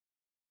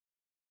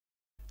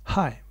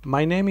Hi,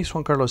 my name is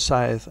Juan Carlos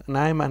Saez and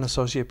I am an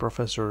associate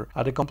professor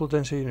at the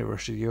Complutense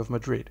University of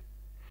Madrid.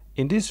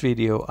 In this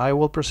video, I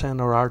will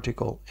present our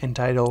article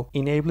entitled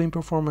Enabling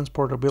Performance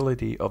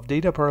Portability of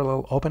Data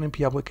Parallel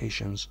OpenMP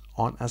Applications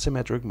on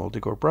Asymmetric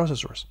Multicore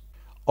Processors.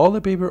 All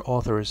the paper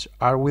authors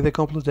are with the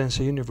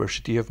Complutense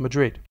University of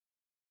Madrid.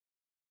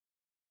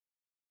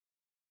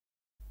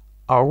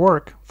 Our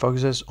work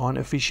focuses on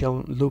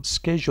efficient loop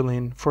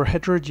scheduling for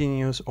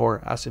heterogeneous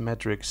or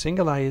asymmetric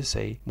single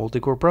ISA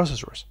multicore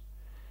processors.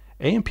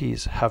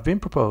 AMPs have been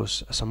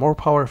proposed as a more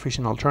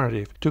power-efficient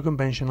alternative to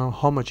conventional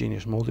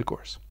homogeneous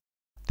multicores.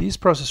 These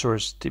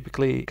processors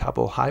typically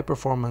couple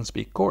high-performance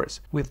big cores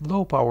with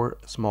low-power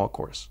small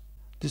cores.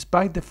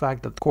 Despite the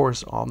fact that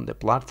cores on the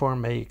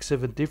platform may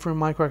exhibit different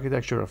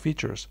microarchitectural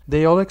features,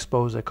 they all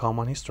expose a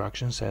common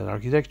instruction set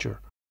architecture.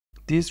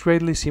 This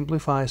greatly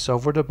simplifies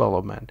software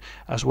development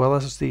as well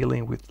as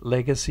dealing with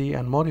legacy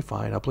and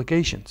modified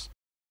applications.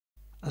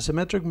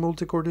 Asymmetric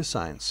multicore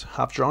designs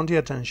have drawn the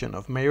attention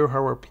of major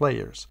hardware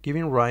players,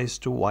 giving rise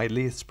to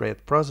widely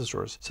spread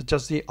processors such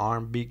as the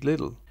ARM Big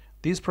Little.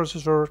 These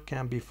processors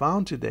can be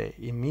found today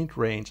in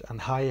mid-range and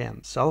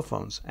high-end cell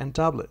phones and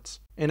tablets.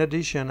 In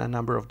addition, a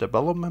number of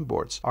development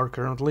boards are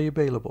currently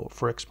available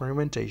for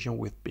experimentation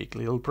with Big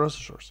Little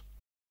processors.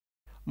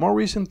 More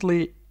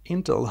recently,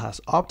 Intel has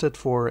opted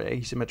for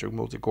asymmetric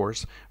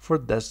multicores for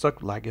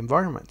desktop-like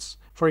environments.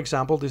 For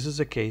example, this is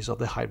the case of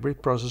the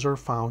hybrid processor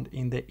found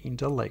in the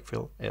Intel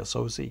Lakefield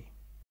SoC.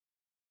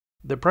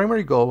 The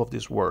primary goal of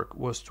this work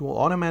was to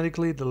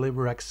automatically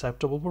deliver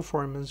acceptable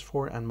performance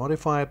for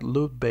unmodified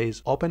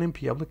loop-based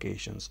OpenMP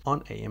applications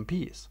on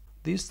AMPs.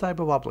 This type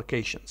of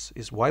applications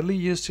is widely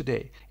used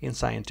today in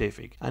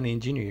scientific and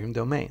engineering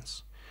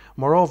domains.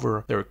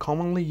 Moreover, they are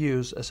commonly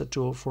used as a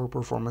tool for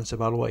performance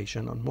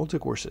evaluation on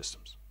multicore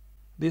systems.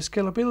 The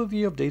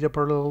scalability of data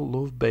parallel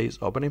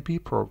loop-based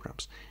OpenMP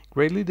programs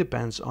greatly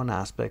depends on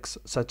aspects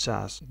such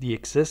as the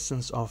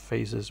existence of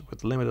phases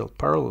with limited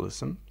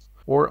parallelism,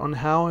 or on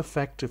how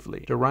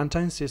effectively the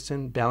runtime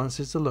system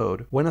balances the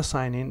load when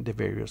assigning the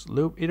various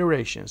loop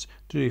iterations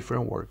to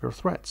different worker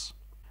threads.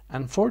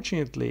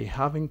 Unfortunately,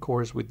 having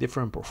cores with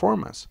different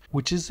performance,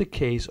 which is the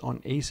case on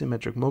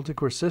asymmetric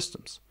multicore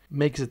systems,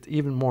 makes it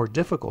even more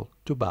difficult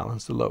to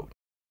balance the load.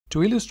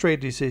 To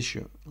illustrate this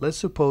issue, let's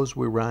suppose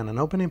we run an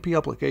OpenMP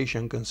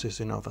application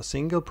consisting of a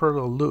single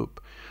parallel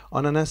loop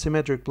on an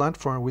asymmetric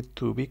platform with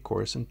 2 big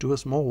cores and 2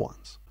 small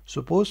ones.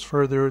 Suppose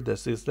further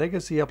that this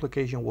legacy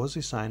application was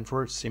designed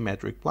for a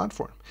symmetric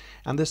platform,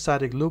 and the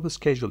static loop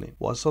scheduling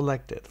was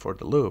selected for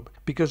the loop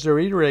because their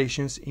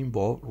iterations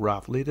involve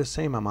roughly the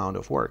same amount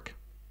of work.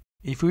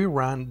 If we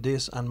ran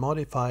this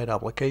unmodified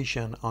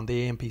application on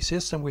the AMP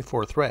system with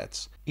 4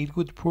 threads, it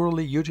would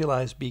poorly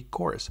utilize big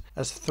cores,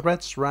 as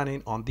threads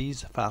running on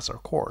these faster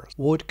cores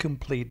would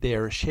complete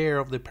their share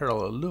of the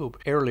parallel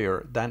loop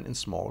earlier than in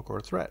small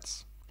core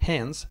threads.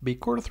 Hence,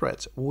 big core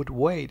threads would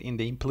wait in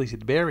the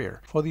implicit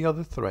barrier for the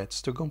other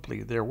threads to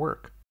complete their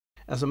work.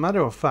 As a matter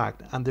of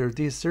fact, under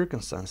these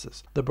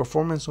circumstances, the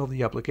performance of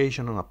the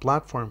application on a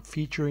platform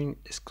featuring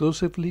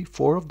exclusively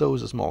 4 of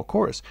those small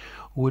cores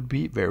would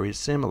be very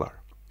similar.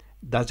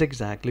 That's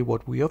exactly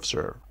what we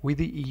observe with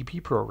the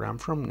EP program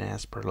from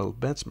NAS Parallel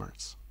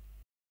Benchmarks.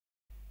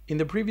 In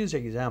the previous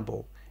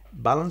example,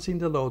 balancing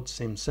the load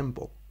seems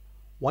simple.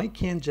 Why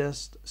can't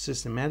just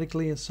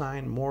systematically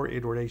assign more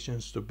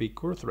iterations to big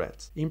core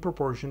threads in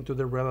proportion to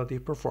the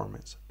relative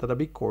performance that a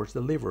big core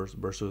delivers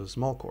versus a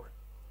small core?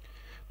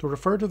 To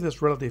refer to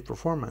this relative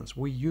performance,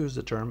 we use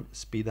the term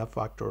speed-up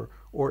factor,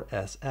 or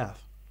SF.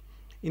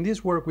 In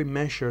this work, we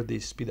measure the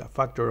speed-up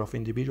factor of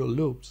individual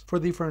loops for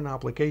different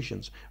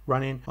applications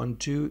running on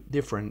 2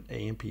 different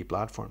AMP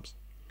platforms.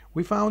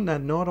 We found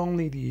that not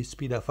only the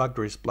speed-up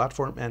factor is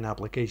platform and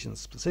application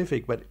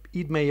specific, but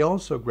it may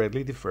also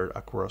greatly differ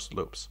across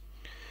loops.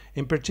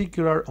 In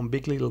particular, on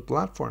Big Little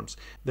platforms,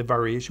 the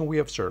variation we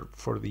observe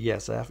for the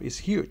SF is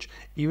huge,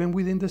 even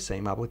within the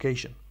same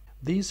application.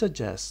 This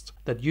suggests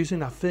that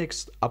using a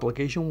fixed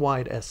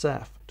application-wide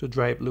SF to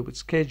drive loop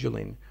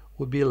scheduling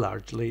would be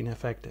largely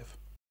ineffective.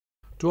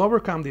 To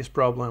overcome this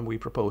problem, we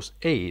propose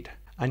 8,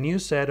 a new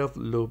set of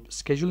loop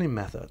scheduling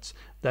methods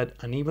that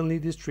unevenly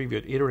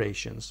distribute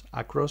iterations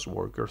across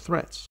worker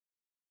threads.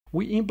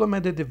 We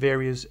implemented the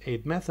various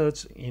 8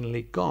 methods in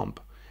libcomp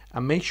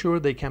and make sure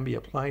they can be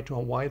applied to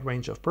a wide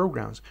range of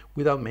programs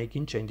without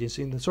making changes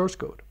in the source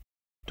code.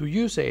 To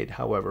use 8,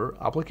 however,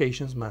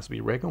 applications must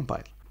be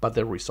recompiled, but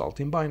the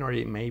resulting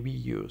binary may be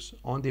used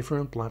on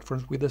different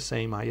platforms with the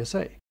same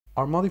ISA.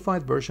 Our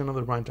modified version of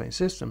the runtime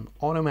system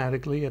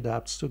automatically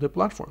adapts to the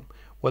platform,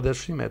 whether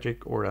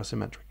symmetric or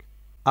asymmetric.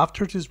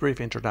 After this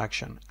brief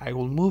introduction, I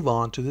will move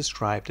on to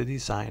describe the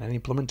design and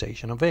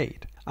implementation of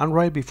 8, and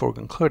right before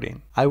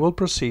concluding, I will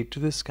proceed to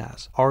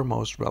discuss our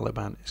most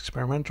relevant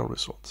experimental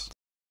results.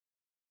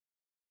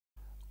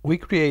 We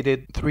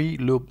created 3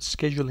 loop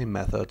scheduling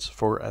methods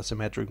for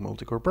asymmetric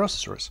multicore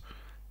processors.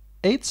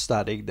 8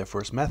 static, the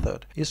first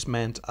method, is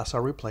meant as a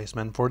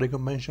replacement for the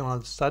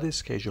conventional static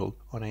schedule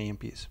on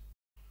AMPs.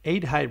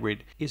 8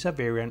 hybrid is a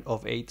variant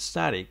of 8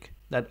 static,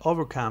 that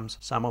overcomes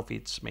some of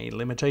its main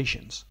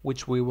limitations,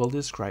 which we will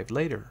describe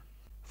later.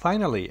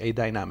 Finally, a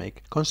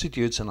dynamic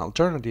constitutes an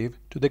alternative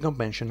to the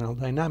conventional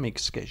dynamic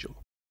schedule.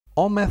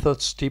 All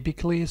methods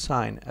typically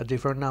assign a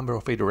different number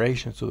of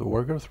iterations to the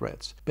worker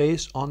threads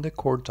based on the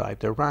core type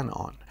they run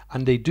on,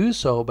 and they do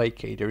so by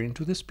catering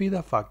to the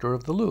speedup factor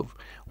of the loop,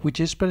 which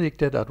is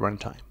predicted at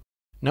runtime.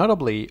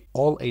 Notably,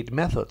 all 8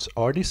 methods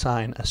are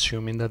designed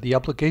assuming that the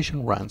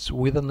application runs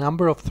with a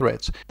number of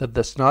threads that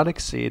does not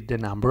exceed the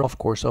number of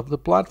cores of the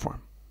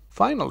platform.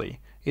 Finally,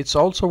 it's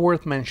also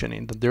worth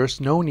mentioning that there's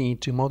no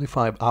need to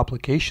modify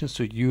applications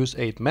to use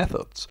 8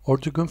 methods or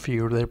to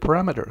configure their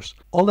parameters.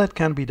 All that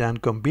can be done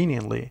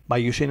conveniently by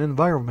using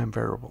environment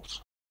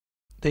variables.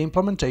 The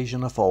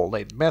implementation of all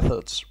 8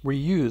 methods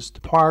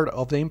reused part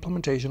of the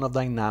implementation of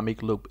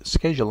dynamic loop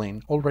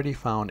scheduling already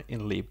found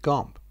in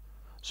libcomp.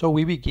 So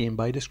we begin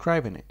by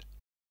describing it.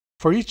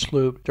 For each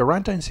loop, the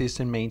runtime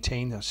system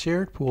maintains a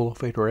shared pool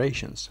of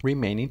iterations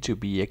remaining to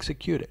be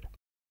executed.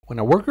 When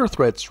a worker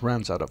thread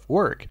runs out of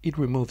work, it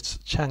removes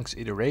chunks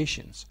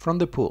iterations from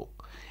the pool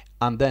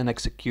and then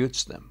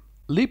executes them.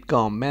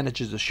 libcomp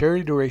manages the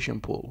shared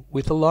iteration pool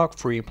with a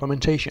log-free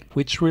implementation,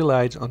 which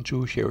relies on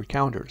 2 shared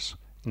counters,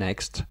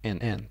 next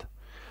and end.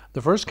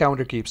 The first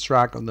counter keeps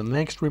track of the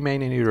next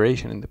remaining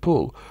iteration in the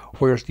pool,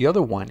 whereas the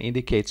other one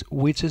indicates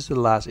which is the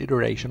last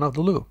iteration of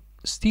the loop.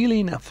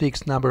 Stealing a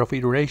fixed number of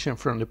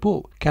iterations from the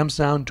pool comes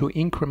down to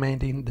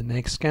incrementing the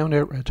next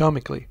counter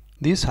atomically.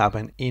 This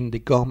happened in the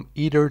gomp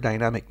iter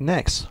dynamic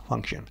next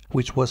function,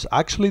 which was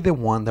actually the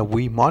one that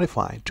we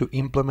modified to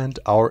implement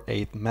our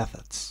 8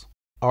 methods.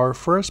 Our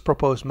first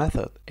proposed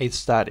method,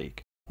 asymmetric,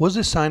 was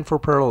designed for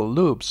parallel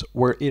loops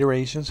where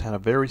iterations had a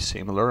very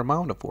similar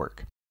amount of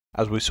work.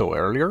 As we saw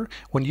earlier,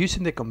 when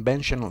using the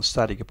conventional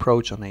static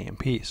approach on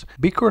AMPs,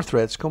 big core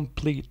threads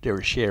complete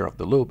their share of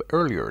the loop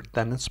earlier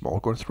than in small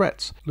core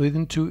threads,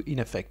 leading to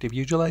ineffective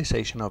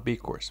utilization of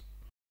big cores.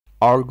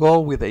 Our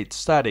goal with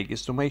asymmetric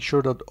is to make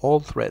sure that all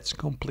threads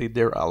complete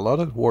their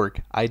allotted work,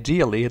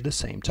 ideally at the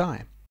same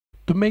time.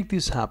 To make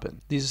this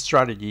happen, this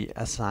strategy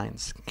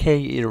assigns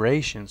k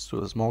iterations to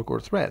the small core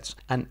threads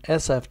and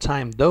SF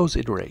time those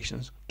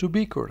iterations to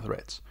big core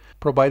threads,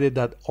 provided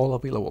that all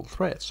available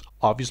threads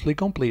obviously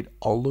complete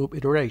all loop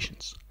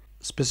iterations.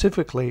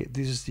 Specifically,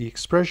 this is the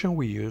expression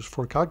we use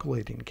for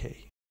calculating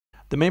k.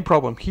 The main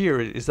problem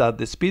here is that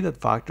the speedup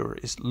factor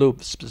is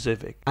loop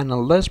specific, and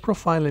unless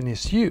profiling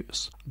is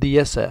used, the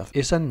SF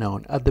is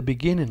unknown at the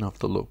beginning of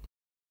the loop.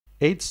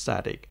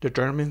 Asymmetric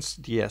determines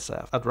the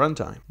SF at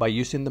runtime by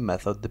using the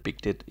method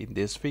depicted in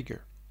this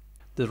figure.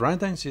 The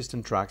runtime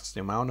system tracks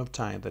the amount of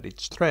time that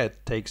each thread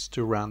takes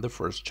to run the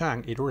first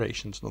chunk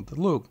iterations of the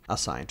loop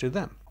assigned to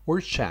them, where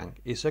chunk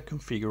is a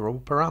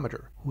configurable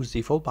parameter whose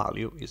default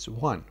value is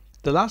 1.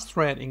 The last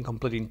thread in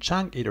completing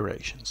chunk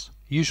iterations,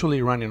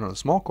 usually running on a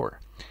small core,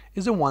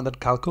 is the one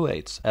that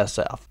calculates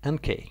SF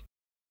and K.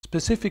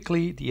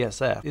 Specifically, the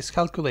SF is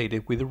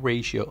calculated with the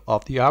ratio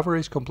of the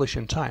average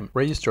completion time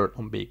registered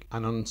on big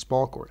and on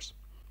small cores.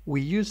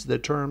 We use the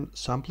term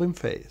sampling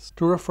phase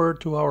to refer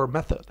to our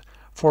method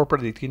for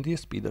predicting the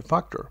speedup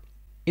factor.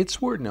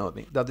 It's worth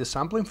noting that the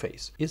sampling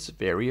phase is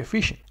very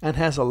efficient and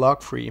has a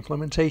log-free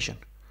implementation.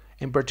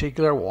 In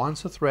particular,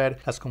 once a thread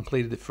has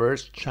completed the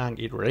first chunk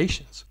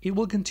iterations, it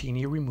will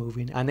continue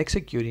removing and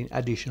executing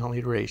additional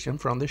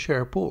iterations from the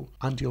shared pool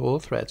until all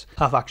threads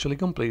have actually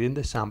completed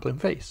the sampling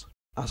phase.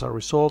 As a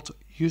result,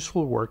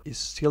 useful work is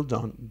still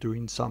done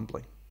during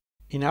sampling.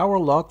 In our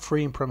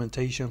log-free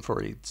implementation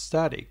for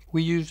asymmetric,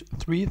 we use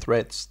 3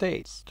 thread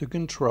states to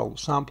control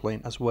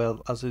sampling as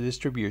well as the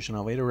distribution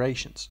of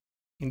iterations.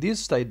 In this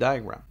state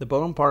diagram, the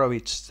bottom part of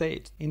each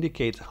state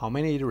indicates how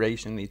many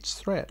iterations each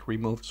thread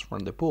removes from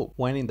the pool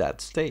when in that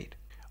state.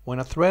 When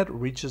a thread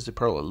reaches the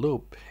parallel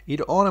loop,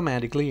 it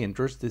automatically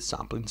enters the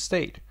sampling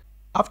state.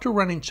 After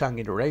running chunk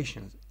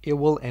iterations, it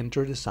will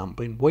enter the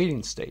sampling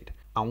waiting state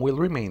and will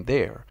remain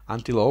there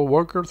until all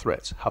worker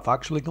threads have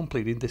actually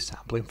completed the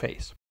sampling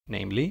phase,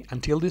 namely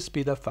until the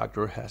speedup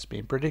factor has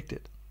been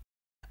predicted.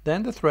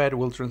 Then the thread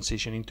will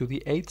transition into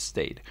the 8th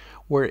state,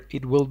 where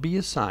it will be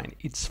assigned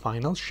its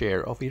final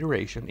share of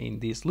iteration in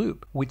this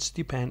loop, which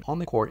depend on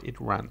the core it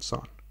runs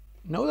on.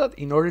 Note that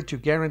in order to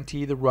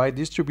guarantee the right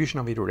distribution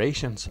of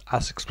iterations,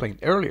 as explained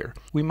earlier,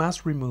 we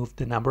must remove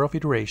the number of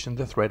iterations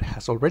the thread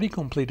has already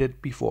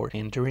completed before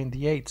entering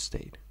the 8th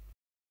state.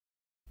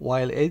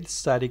 While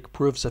asymmetric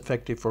proves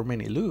effective for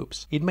many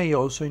loops, it may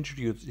also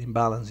introduce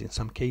imbalance in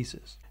some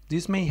cases.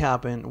 This may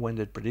happen when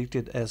the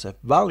predicted SF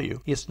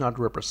value is not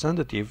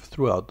representative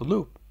throughout the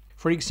loop.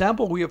 For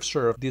example, we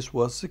observed this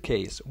was the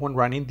case when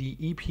running the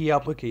EP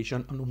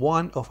application on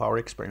one of our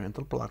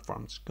experimental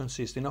platforms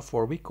consisting of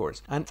 4 big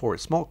cores and 4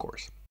 small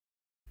cores.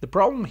 The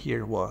problem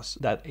here was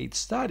that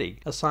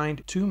asymmetric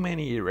assigned too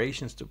many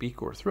iterations to big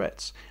core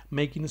threads,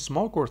 making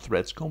small core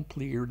threads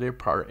complete their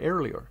part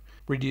earlier,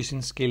 reducing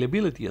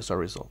scalability as a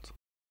result.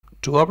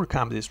 To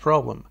overcome this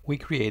problem, we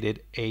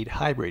created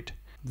asymmetric.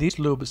 This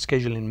loop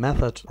scheduling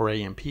method, or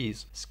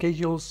AMPs,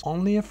 schedules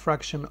only a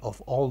fraction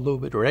of all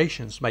loop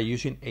iterations by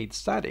using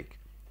asymmetric.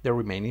 The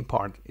remaining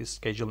part is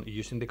scheduled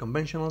using the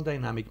conventional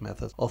dynamic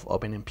method of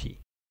OpenMP.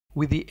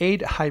 With the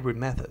 8 hybrid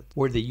method,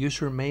 where the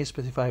user may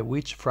specify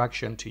which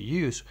fraction to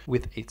use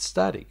with 8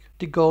 static,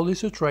 the goal is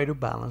to try to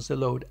balance the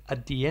load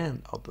at the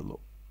end of the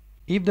loop.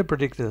 If the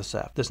predicted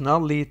SF does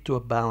not lead to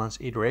a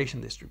balanced iteration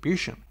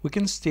distribution, we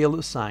can still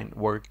assign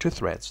work to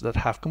threads that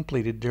have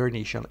completed their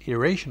initial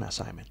iteration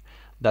assignment,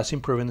 thus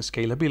improving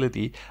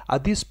scalability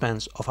at the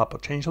expense of a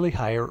potentially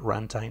higher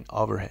runtime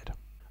overhead.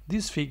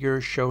 This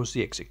figure shows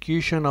the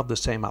execution of the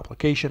same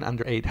application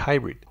under 8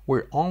 hybrid,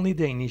 where only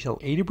the initial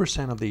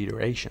 80% of the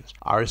iterations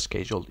are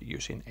scheduled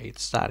using 8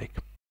 static.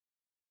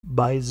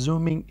 By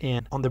zooming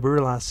in on the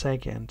very last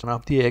second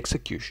of the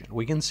execution,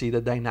 we can see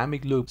that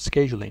dynamic loop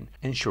scheduling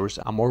ensures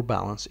a more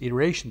balanced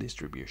iteration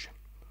distribution.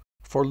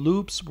 For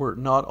loops where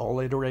not all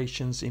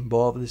iterations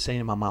involve the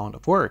same amount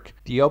of work,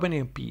 the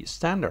OpenMP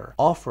standard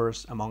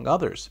offers, among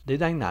others, the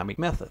dynamic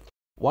method.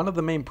 One of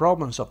the main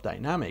problems of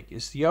dynamic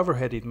is the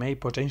overhead it may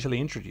potentially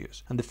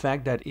introduce, and the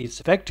fact that its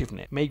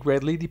effectiveness may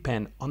greatly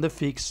depend on the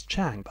fixed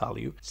chunk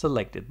value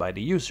selected by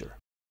the user.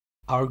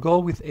 Our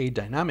goal with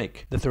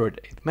dynamic, the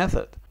third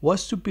method,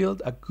 was to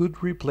build a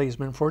good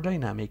replacement for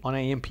dynamic on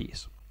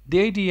AMPs.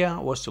 The idea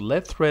was to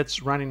let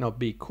threads running on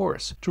big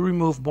cores to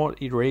remove more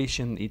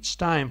iteration each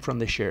time from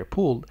the shared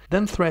pool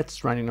than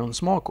threads running on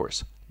small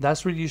cores,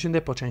 thus reducing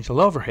the potential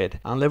overhead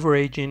and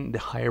leveraging the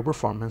higher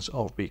performance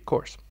of big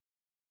cores.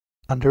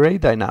 Under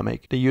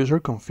dynamic, the user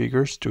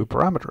configures 2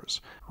 parameters,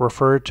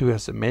 referred to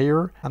as the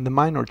major and the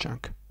minor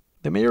chunk.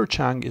 The major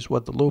chunk is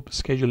what the loop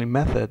scheduling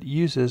method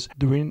uses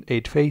during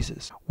 8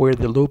 phases, where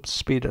the loop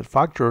speed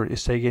factor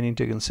is taken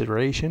into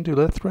consideration to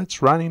let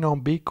threads running on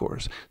big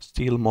cores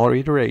steal more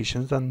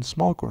iterations than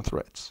small core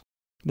threads.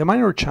 The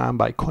minor chunk,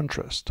 by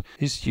contrast,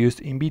 is used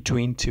in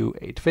between 2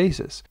 8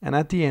 phases and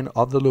at the end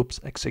of the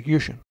loop's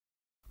execution.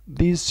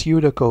 This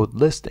pseudocode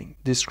listing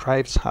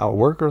describes how a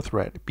worker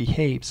thread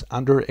behaves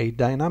under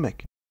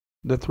dynamic.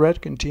 The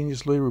thread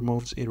continuously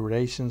removes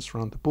iterations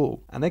from the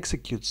pool and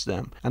executes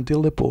them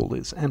until the pool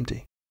is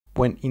empty.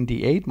 When in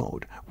the 8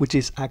 mode, which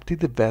is active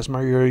the vast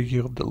majority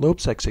of the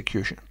loop's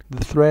execution,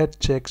 the thread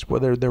checks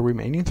whether the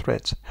remaining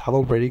threads have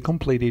already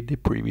completed the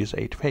previous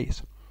 8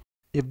 phase.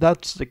 If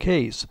that's the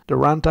case, the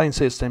runtime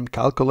system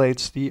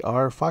calculates the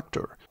R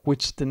factor,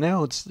 which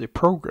denotes the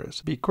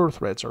progress big core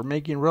threads are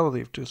making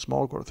relative to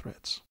small core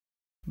threads.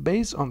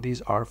 Based on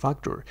this R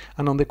factor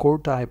and on the core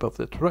type of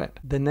the thread,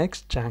 the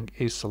next chunk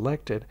is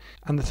selected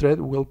and the thread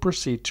will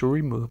proceed to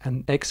remove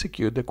and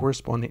execute the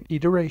corresponding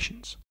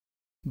iterations.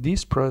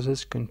 This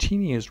process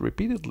continues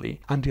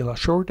repeatedly until a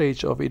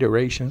shortage of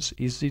iterations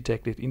is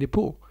detected in the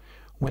pool.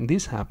 When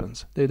this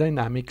happens, the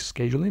dynamic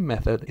scheduling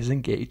method is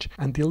engaged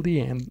until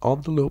the end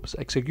of the loop's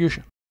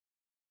execution.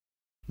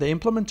 The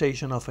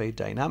implementation of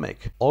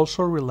dynamic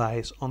also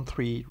relies on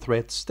 3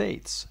 thread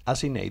states,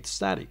 as in 8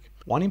 static.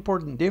 One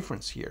important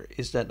difference here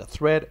is that a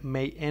thread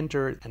may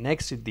enter and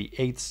exit the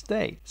 8th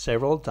state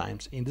several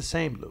times in the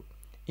same loop.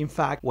 In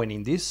fact, when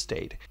in this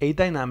state,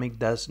 dynamic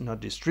does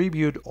not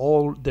distribute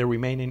all the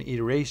remaining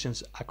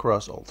iterations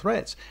across all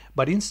threads,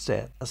 but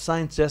instead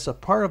assigns just a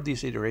part of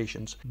these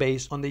iterations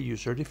based on the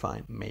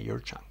user-defined major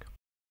chunk.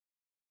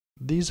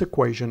 This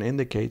equation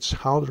indicates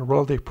how the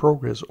relative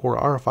progress or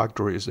R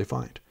factor is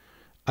defined.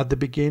 At the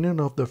beginning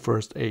of the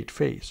first 8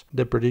 phase,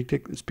 the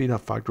predicted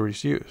speedup factor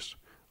is used.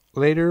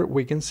 Later,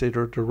 we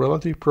consider the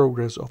relative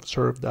progress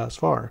observed thus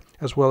far,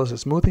 as well as a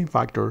smoothing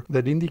factor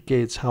that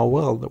indicates how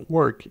well the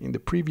work in the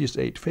previous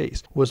 8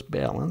 phase was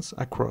balanced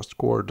across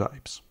core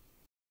types.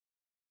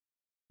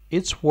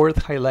 It's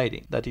worth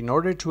highlighting that in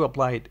order to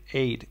apply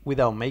 8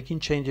 without making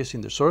changes in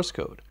the source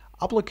code,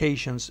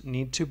 applications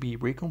need to be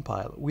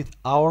recompiled with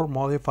our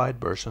modified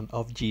version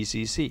of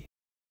GCC.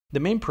 The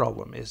main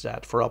problem is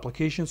that for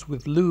applications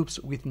with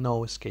loops with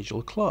no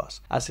schedule clause,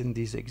 as in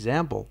this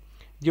example,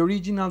 the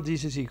original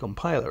GCC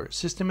compiler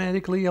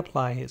systematically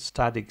applies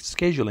static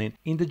scheduling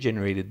in the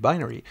generated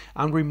binary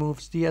and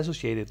removes the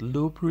associated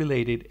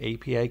loop-related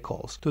API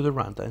calls to the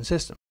runtime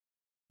system.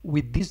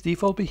 With this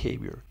default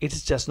behavior, it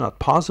is just not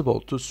possible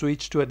to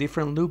switch to a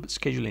different loop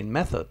scheduling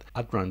method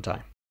at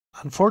runtime.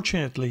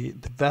 Unfortunately,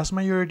 the vast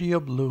majority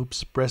of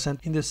loops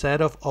present in the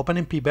set of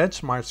OpenMP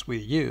benchmarks we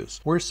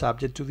use were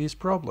subject to this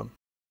problem.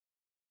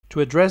 To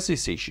address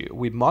this issue,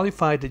 we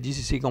modified the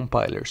GCC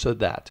compiler so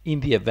that, in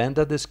the event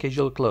that the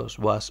schedule clause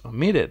was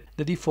omitted,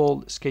 the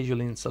default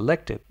scheduling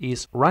selected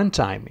is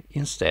runtime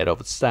instead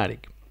of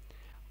static.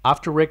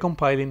 After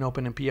recompiling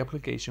OpenMP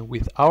application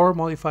with our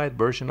modified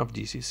version of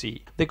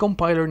GCC, the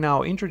compiler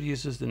now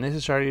introduces the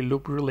necessary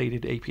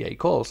loop-related API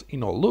calls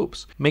in all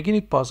loops, making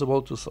it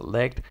possible to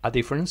select a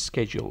different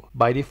schedule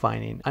by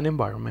defining an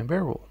environment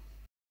variable.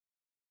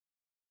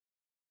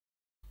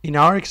 In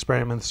our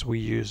experiments, we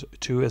use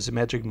 2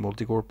 asymmetric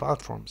multicore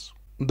platforms.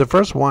 The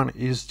first one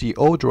is the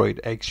Odroid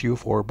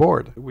XU4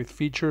 board, with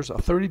features a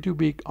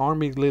 32-bit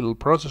ARM little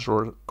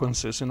processor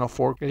consisting of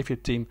 4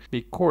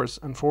 A15-bit cores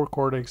and 4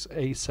 Cortex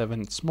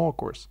A7 small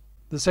cores.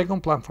 The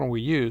second platform we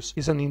use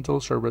is an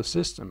Intel server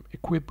system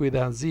equipped with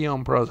a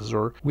Xeon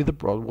processor with a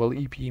Broadwell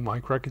EP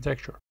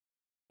microarchitecture.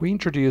 We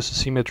introduce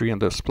symmetry on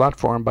this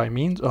platform by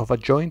means of a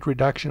joint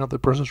reduction of the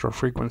processor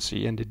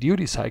frequency and the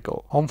duty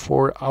cycle on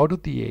 4 out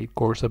of the 8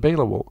 cores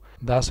available,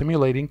 thus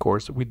emulating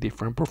cores with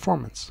different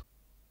performance.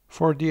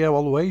 For the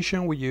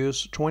evaluation, we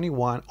use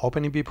 21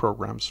 OpenMP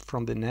programs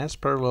from the NES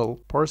Parallel,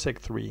 Parsec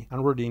 3,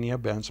 and Rodinia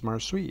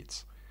benchmark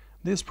suites.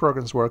 These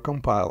programs were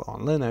compiled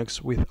on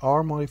Linux with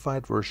our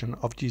modified version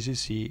of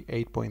GCC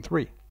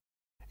 8.3.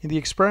 In the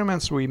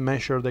experiments, we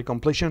measure the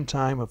completion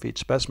time of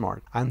each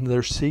benchmark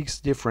under 6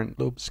 different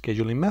loop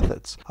scheduling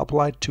methods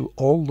applied to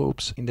all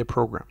loops in the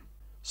program.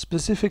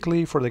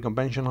 Specifically for the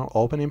conventional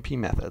OpenMP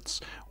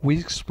methods, we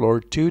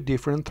explored 2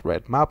 different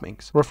thread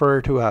mappings,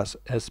 referred to as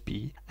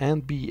SB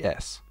and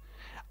BS.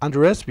 Under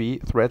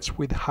SB, threads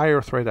with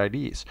higher thread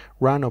IDs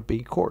run on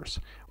big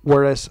cores,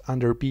 whereas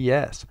under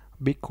BS,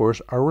 big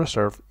cores are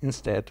reserved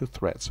instead to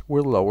threads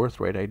with lower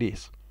thread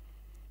IDs.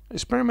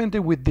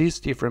 Experimenting with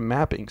these different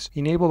mappings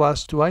enable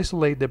us to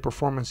isolate the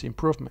performance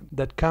improvement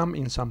that come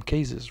in some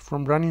cases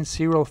from running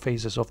serial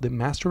phases of the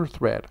master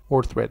thread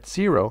or thread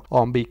 0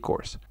 on big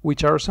cores,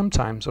 which are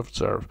sometimes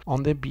observed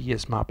on the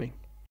BS mapping.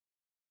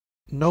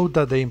 Note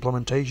that the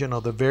implementation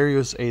of the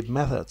various 8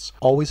 methods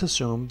always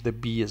assume the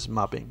BS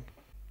mapping.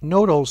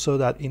 Note also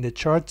that in the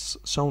charts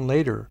shown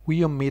later,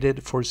 we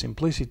omitted for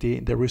simplicity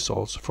the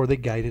results for the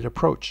guided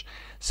approach,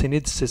 since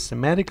it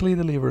systematically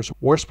delivers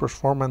worse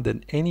performance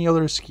than any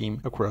other scheme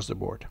across the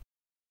board.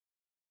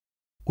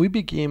 We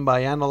begin by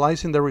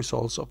analyzing the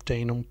results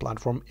obtained on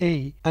platform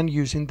A and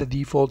using the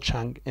default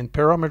chunk and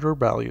parameter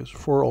values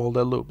for all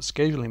the loop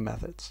scheduling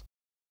methods.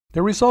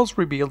 The results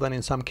reveal that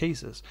in some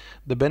cases,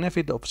 the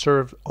benefit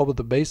observed over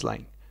the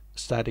baseline,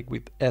 static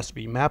with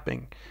SB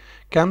mapping,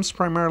 comes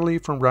primarily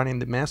from running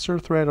the master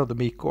thread of the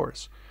big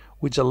cores,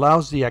 which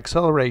allows the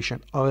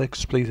acceleration of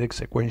explicit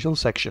sequential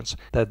sections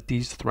that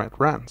this thread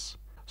runs.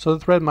 So the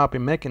thread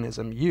mapping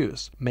mechanism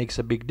used makes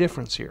a big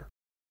difference here.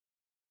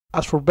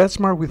 As for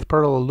benchmark with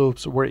parallel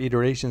loops where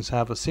iterations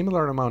have a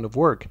similar amount of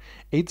work,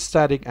 8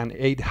 static and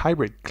 8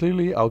 hybrid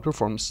clearly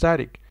outperform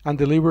static and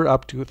deliver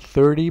up to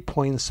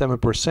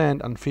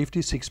 30.7% and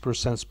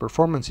 56%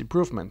 performance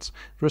improvements,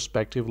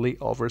 respectively,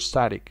 over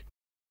static.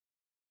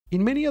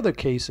 In many other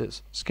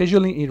cases,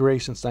 scheduling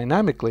iterations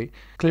dynamically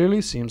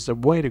clearly seems the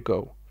way to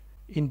go.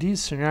 In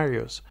these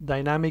scenarios,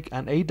 dynamic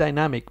and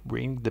adynamic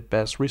bring the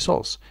best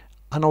results,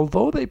 and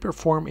although they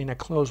perform in a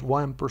close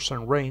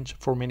 1% range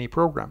for many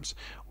programs,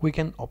 we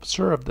can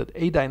observe that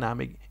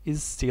adynamic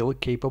is still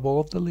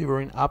capable of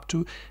delivering up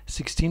to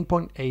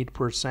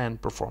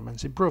 16.8%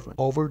 performance improvement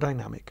over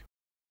dynamic.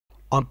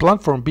 On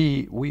platform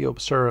B, we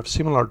observe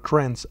similar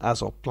trends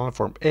as on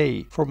platform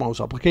A for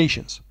most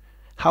applications.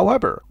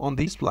 However, on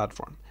this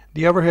platform,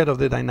 the overhead of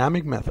the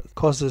dynamic method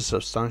causes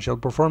substantial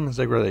performance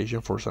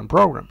degradation for some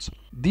programs.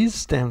 This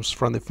stems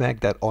from the fact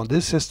that on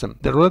this system,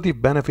 the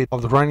relative benefit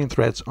of the running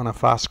threads on a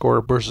fast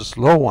core versus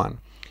slow one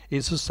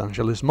is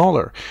substantially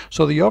smaller,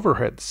 so the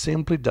overhead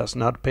simply does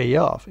not pay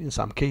off in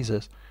some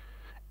cases.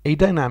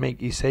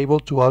 Adynamic is able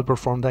to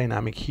outperform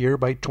dynamic here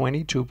by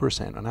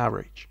 22% on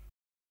average.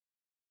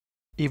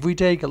 If we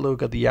take a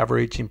look at the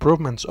average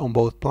improvements on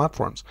both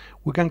platforms,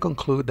 we can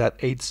conclude that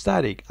 8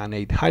 static and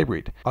 8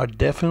 hybrid are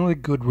definitely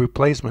good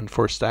replacement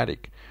for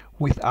static,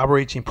 with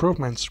average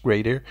improvements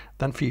greater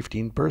than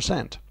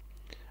 15%.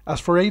 As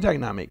for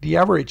adynamic, the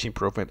average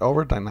improvement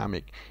over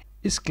dynamic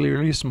is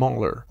clearly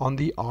smaller on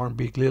the ARM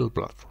Big Little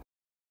platform.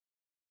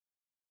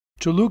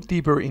 To look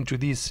deeper into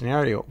this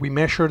scenario, we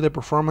measure the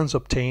performance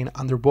obtained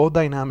under both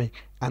dynamic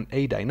and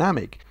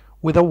adynamic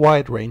with a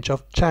wide range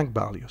of chunk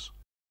values.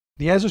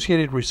 The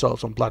associated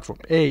results on platform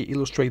A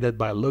illustrate that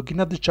by looking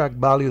at the chunk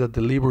value that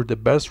delivered the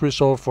best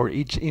result for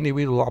each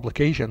individual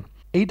application,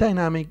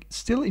 adynamic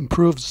still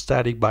improves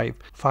static by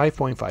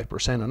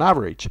 5.5% on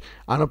average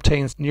and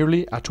obtains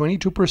nearly a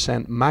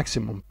 22%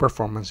 maximum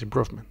performance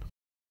improvement.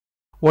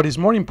 What is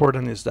more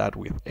important is that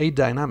with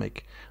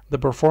adynamic, the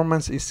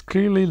performance is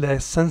clearly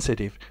less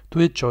sensitive to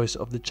the choice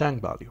of the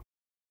chunk value.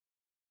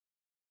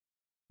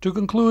 To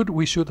conclude,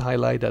 we should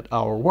highlight that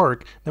our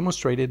work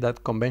demonstrated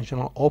that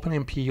conventional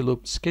OpenMP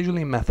loop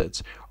scheduling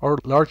methods are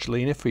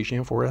largely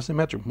inefficient for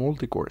asymmetric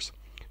multicores.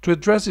 To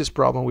address this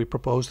problem, we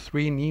proposed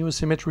 3 new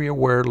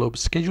symmetry-aware loop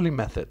scheduling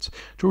methods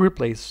to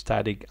replace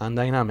static and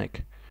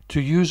dynamic. To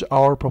use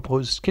our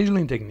proposed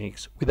scheduling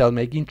techniques without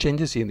making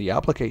changes in the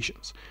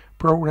applications,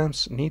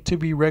 programs need to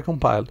be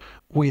recompiled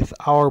with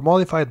our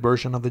modified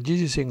version of the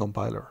GCC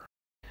compiler.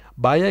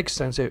 Via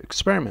extensive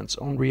experiments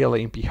on real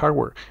AMP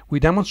hardware, we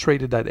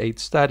demonstrated that 8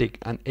 static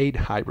and 8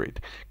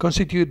 hybrid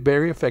constitute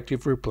very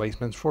effective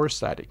replacements for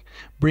static,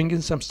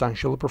 bringing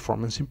substantial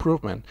performance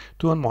improvement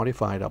to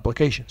unmodified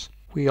applications.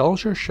 We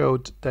also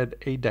showed that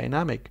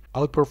adynamic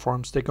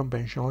outperforms the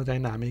conventional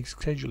dynamic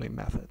scheduling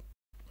method.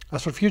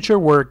 As for future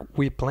work,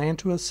 we plan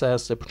to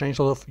assess the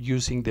potential of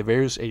using the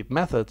various 8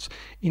 methods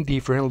in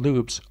different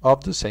loops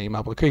of the same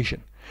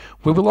application.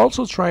 We will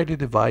also try to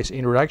devise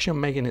interaction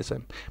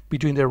mechanism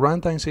between the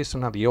runtime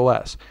system and the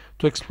OS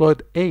to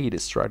exploit 8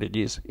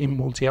 strategies in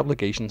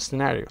multi-application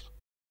scenarios.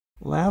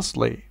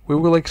 Lastly, we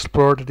will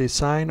explore the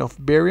design of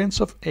variants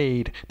of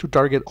 8 to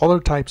target other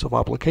types of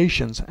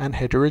applications and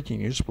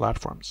heterogeneous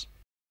platforms.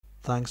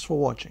 Thanks for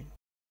watching.